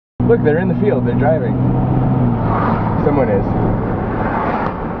Look, they're in the field. They're driving. Someone is.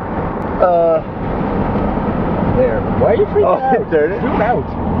 There. Why are you freaking out? Zoom out.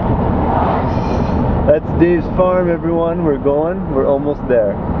 That's Dave's farm, everyone. We're going. We're almost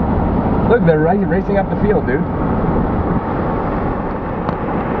there. Look, they're racing up the field, dude.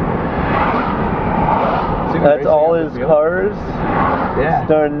 That's all his cars? Yeah.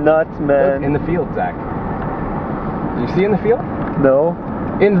 They're nuts, man. Look, in the field, Zach. You see in the field? No.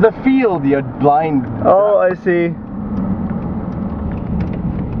 In the field, you blind. Oh, I see.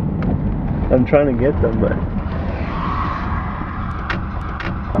 I'm trying to get them, but...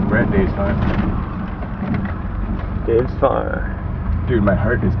 We're at Dave's farm. Dave's farm. Dude, my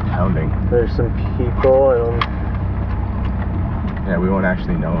heart is pounding. There's some people. Yeah, we won't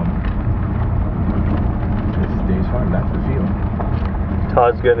actually know them. This is Dave's farm. That's the field.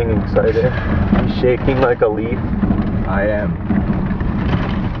 Todd's getting excited. He's shaking like a leaf. I am.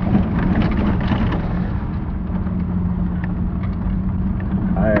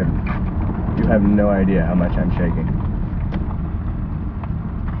 You have no idea how much I'm shaking.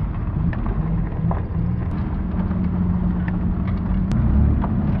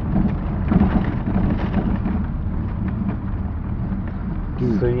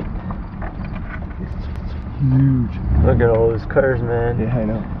 Dude. Sweet. It's huge. Look at all those cars, man. Yeah, I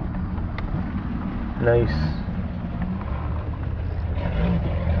know. Nice.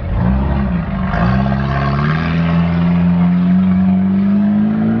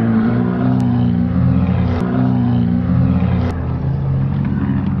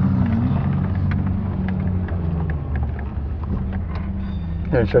 You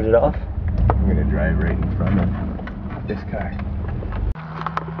gonna shut it off? I'm gonna drive right in front of this car.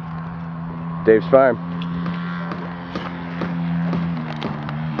 Dave's farm.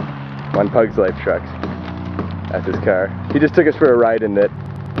 One Pug's Life trucks. That's his car. He just took us for a ride in that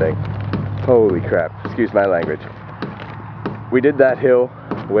thing. Holy crap. Excuse my language. We did that hill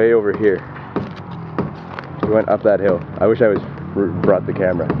way over here. We went up that hill. I wish I brought the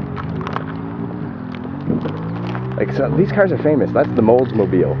camera. Like, so these cars are famous. That's the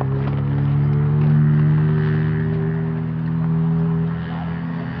Moldsmobile.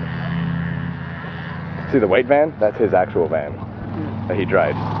 See the white van? That's his actual van that he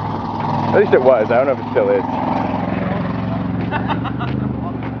drives. At least it was. I don't know if it still is.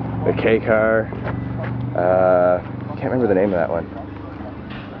 The K car. Can't remember the name of that one.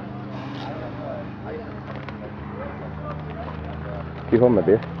 Can you hold my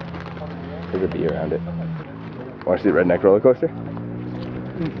beer? There's a bee around it. Want to see the redneck roller coaster?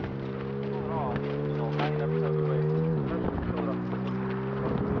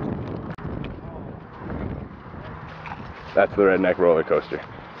 That's the redneck roller coaster.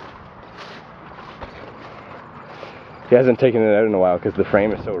 He hasn't taken it out in a while because the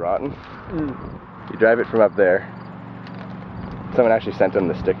frame is so rotten. You drive it from up there. Someone actually sent him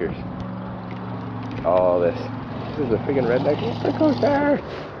the stickers. All this. This is a freaking redneck roller coaster.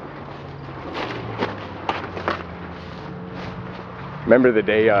 Remember the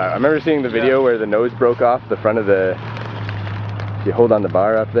day, I remember seeing the video where the nose broke off the front of the, if you hold on the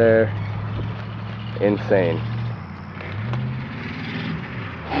bar up there. Insane.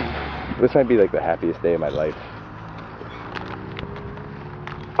 This might be like the happiest day of my life.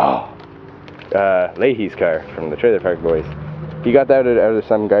 Oh, Leahy's car from the Trailer Park Boys. He got that out of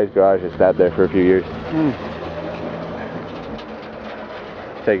some guy's garage and sat there for a few years.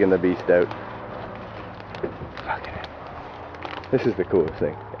 Taking the beast out. Fucking hell. This is the coolest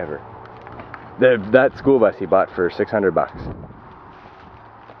thing ever. That school bus he bought for 600 bucks.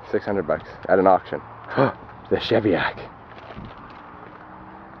 600 bucks at an auction. The Chevyac.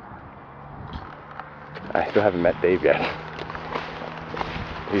 I still haven't met Dave yet.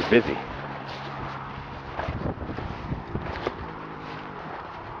 He's busy.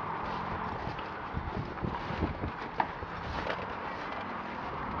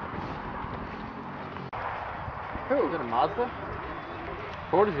 Who? Is it a Mazda?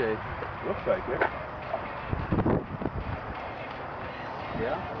 Protege. Looks like it.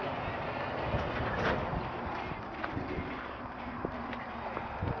 Yeah.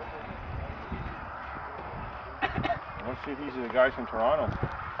 Let's see if these are the guys from Toronto.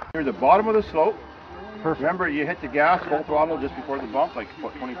 Here's the bottom of the slope. Perfect. Remember, you hit the gas full throttle just before the bump, like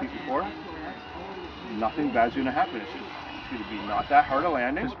what, 20 feet before. Nothing bad's going to happen. It's going to be not that hard a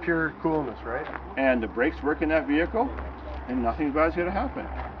landing. Just pure coolness, right? And the brakes work in that vehicle, and nothing bad's going to happen.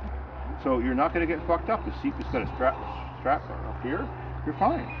 So you're not going to get fucked up. The seat has got a strap up here. You're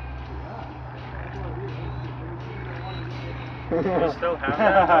fine. You still have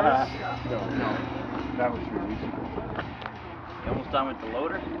that? No, that was 3 weeks ago. Almost done with the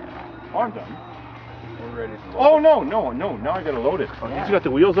loader? Oh, I'm done. We're ready to Oh, no. Now I gotta load it. Yeah. You got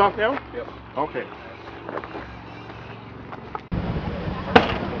the wheels off now? Yep. Okay.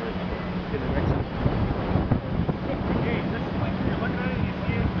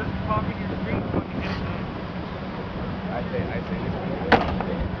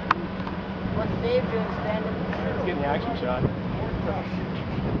 What's Dave doing standing? Let's get the action shot.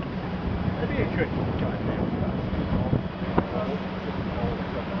 That'd be a good goddamn shot.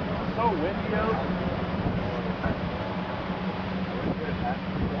 So windy out.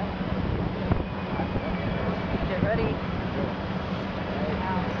 Get ready.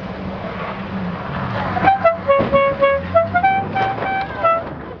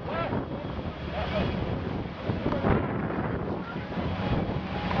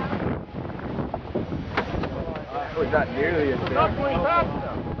 It's not nearly as big. Not going fast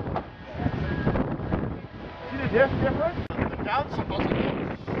enough. See the difference? The downside wasn't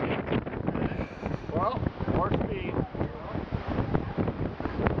good. Well, more speed.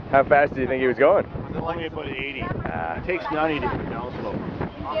 How fast do you think he was going? Only about 80. It takes 90 to get down slow.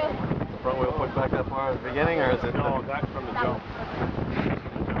 The front wheel pushed back that far at the beginning, or is it? No, that's from the jump.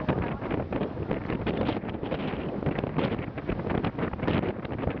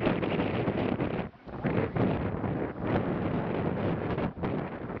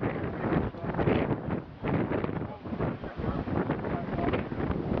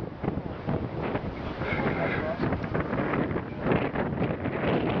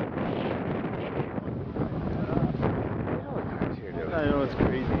 I know, it's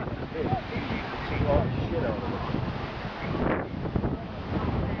crazy.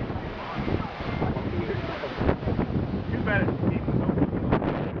 You bet it's deep.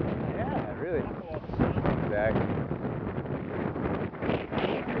 Yeah, really. Exactly.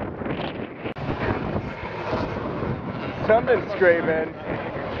 Something's scraping.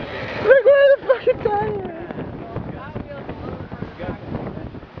 Look where the fucking tire is.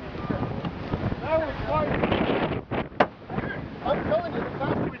 I'm telling you, the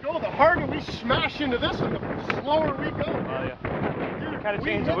faster we go, the harder we smash into this and the slower we go. Oh, yeah. Dude, Kinda we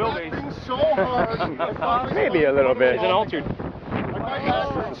changed hit the that wheelbase. thing so hard. I thought it was Maybe a little bit. Is it altered? My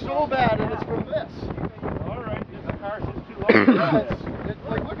bastard, it's so bad, and it's from this. Alright, the car's just too Yeah, it's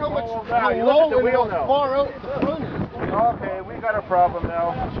like, look how much Oh, how wow, you look at low the and wheel how now. far out the front is. Okay, we got a problem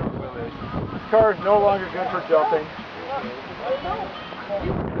now. This car is no longer good for jumping.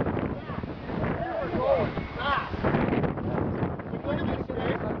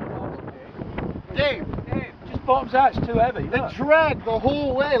 Dave, Just bumps out, it's too heavy. it dragged the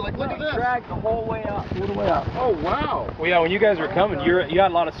whole way. Like, look at this. Dragged the whole way up. All the way up. Oh, wow. Well, yeah, when you guys were coming, you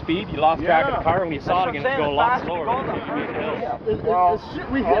had a lot of speed. You lost track of Yeah. the car. When you saw it again, it was going a lot slower.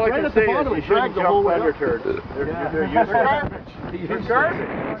 We hit right at the bottom and dragged the whole way up. turds. They're garbage. They're garbage.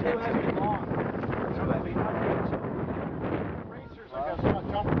 Racers, I guess, not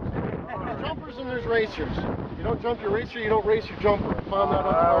jumpers. There's jumpers and there's racers. You don't jump your racer, you don't race your jumper. I found that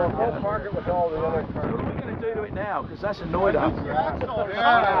out. We'll park it with all the other cars. What are we going to do to it now? Because that's annoyed us. Yeah.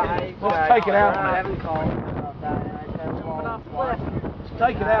 Let's take it out. I haven't called about that, and I said, well, Let's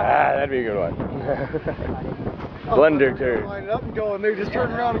take it out. Ah, that'd be a good one. Blunder turd. Lined up and go, and they just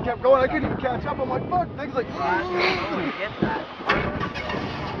turned around and kept going. I couldn't even catch up. I'm like, fuck. Things like. get that.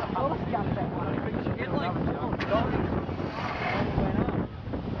 Get like,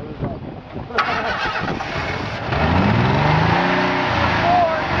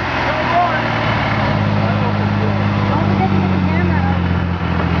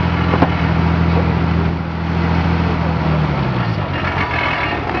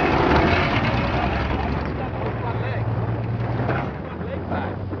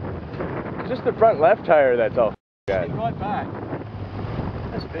 Just the front left tire that's all got. Right back.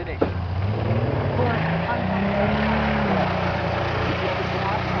 That's finished.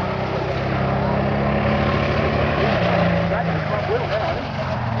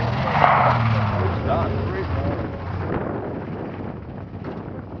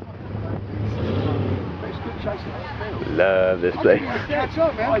 Love this place. Catch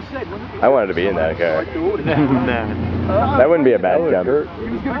up, man. I wanted to be in that car. Nah. That wouldn't be a bad jump. He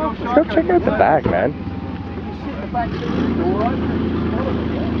was gonna go Let's go check out the back, man. sit in the back door.